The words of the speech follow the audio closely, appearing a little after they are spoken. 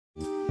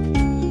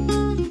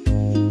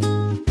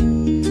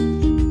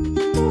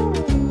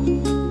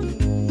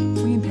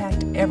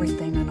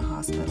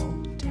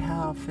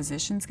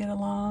physicians get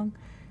along,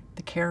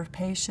 the care of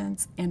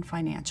patients, and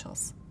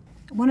financials.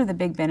 One of the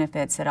big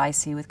benefits that I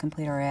see with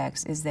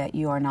CompleteRx is that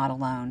you are not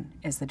alone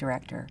as the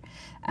director.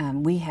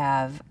 We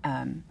have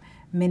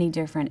many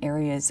different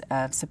areas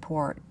of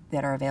support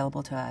that are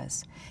available to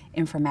us: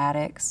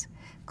 informatics,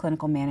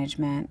 clinical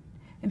management,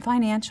 and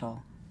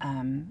financial.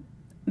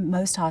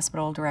 Most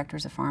hospital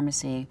directors of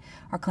pharmacy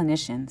are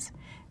clinicians.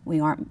 We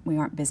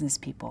aren't business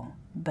people,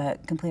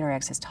 but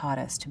CompleteRx has taught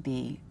us to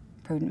be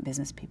prudent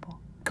business people.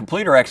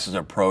 CompleteRx's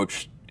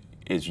approach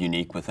is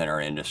unique within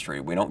our industry.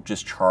 We don't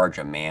just charge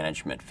a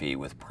management fee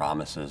with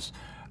promises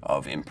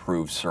of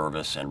improved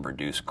service and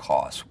reduced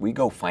costs. We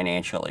go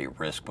financially at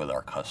risk with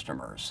our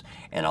customers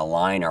and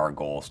align our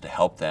goals to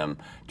help them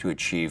to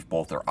achieve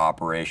both their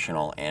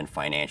operational and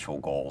financial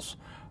goals,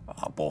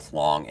 both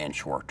long and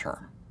short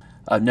term.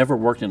 I've never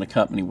worked in a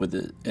company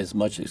with as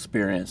much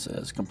experience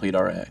as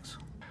CompleteRx.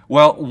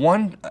 Well,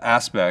 one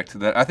aspect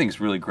that I think is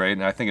really great,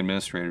 and I think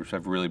administrators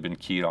have really been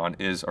keyed on,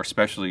 is our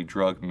specialty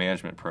drug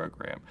management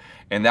program.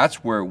 And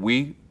that's where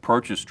we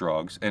purchase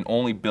drugs and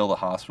only bill the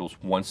hospitals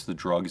once the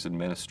drug is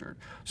administered.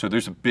 So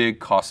there's a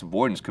big cost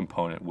avoidance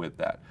component with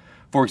that.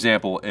 For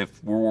example,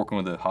 if we're working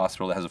with a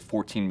hospital that has a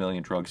 $14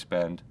 million drug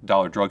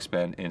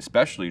spend in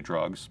specialty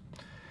drugs,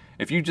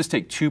 if you just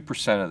take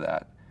 2% of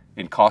that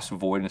in cost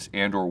avoidance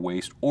and or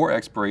waste or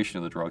expiration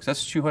of the drugs,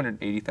 that's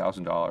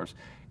 $280,000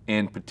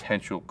 in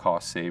potential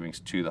cost savings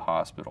to the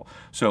hospital.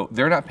 So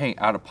they're not paying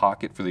out of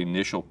pocket for the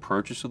initial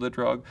purchase of the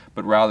drug,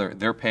 but rather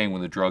they're paying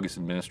when the drug is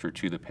administered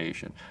to the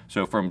patient.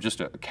 So from just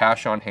a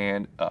cash on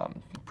hand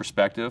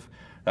perspective,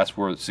 that's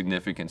where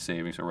significant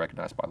savings are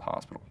recognized by the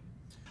hospital.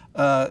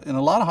 In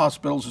a lot of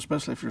hospitals,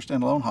 especially if you're a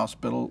standalone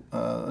hospital,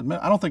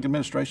 I don't think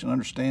administration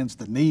understands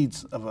the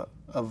needs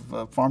of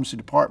a pharmacy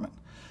department.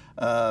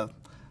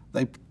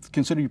 They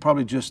consider you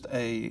probably just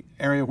an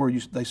area where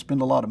they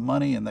spend a lot of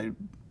money and they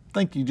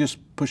think you just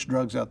push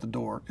drugs out the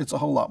door. It's a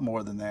whole lot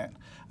more than that.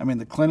 I mean,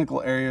 the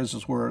clinical areas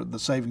is where the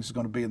savings is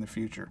going to be in the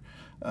future.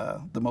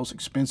 The most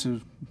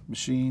expensive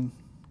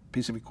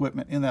piece of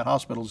equipment in that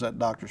hospital is that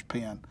doctor's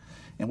pen.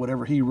 And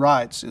whatever he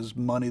writes is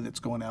money that's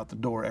going out the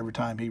door every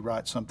time he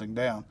writes something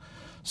down.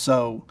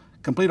 So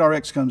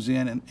CompleteRx comes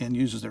in and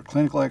uses their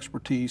clinical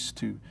expertise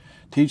to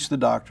teach the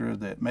doctor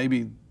that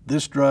maybe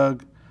this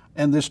drug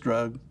and this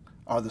drug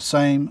are the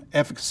same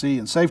efficacy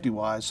and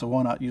safety-wise, so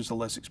why not use the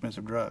less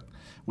expensive drug?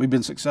 We've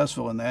been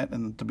successful in that,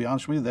 and to be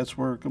honest with you, that's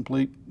where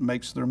Complete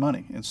makes their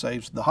money and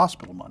saves the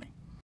hospital money.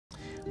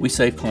 We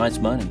save clients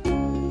money.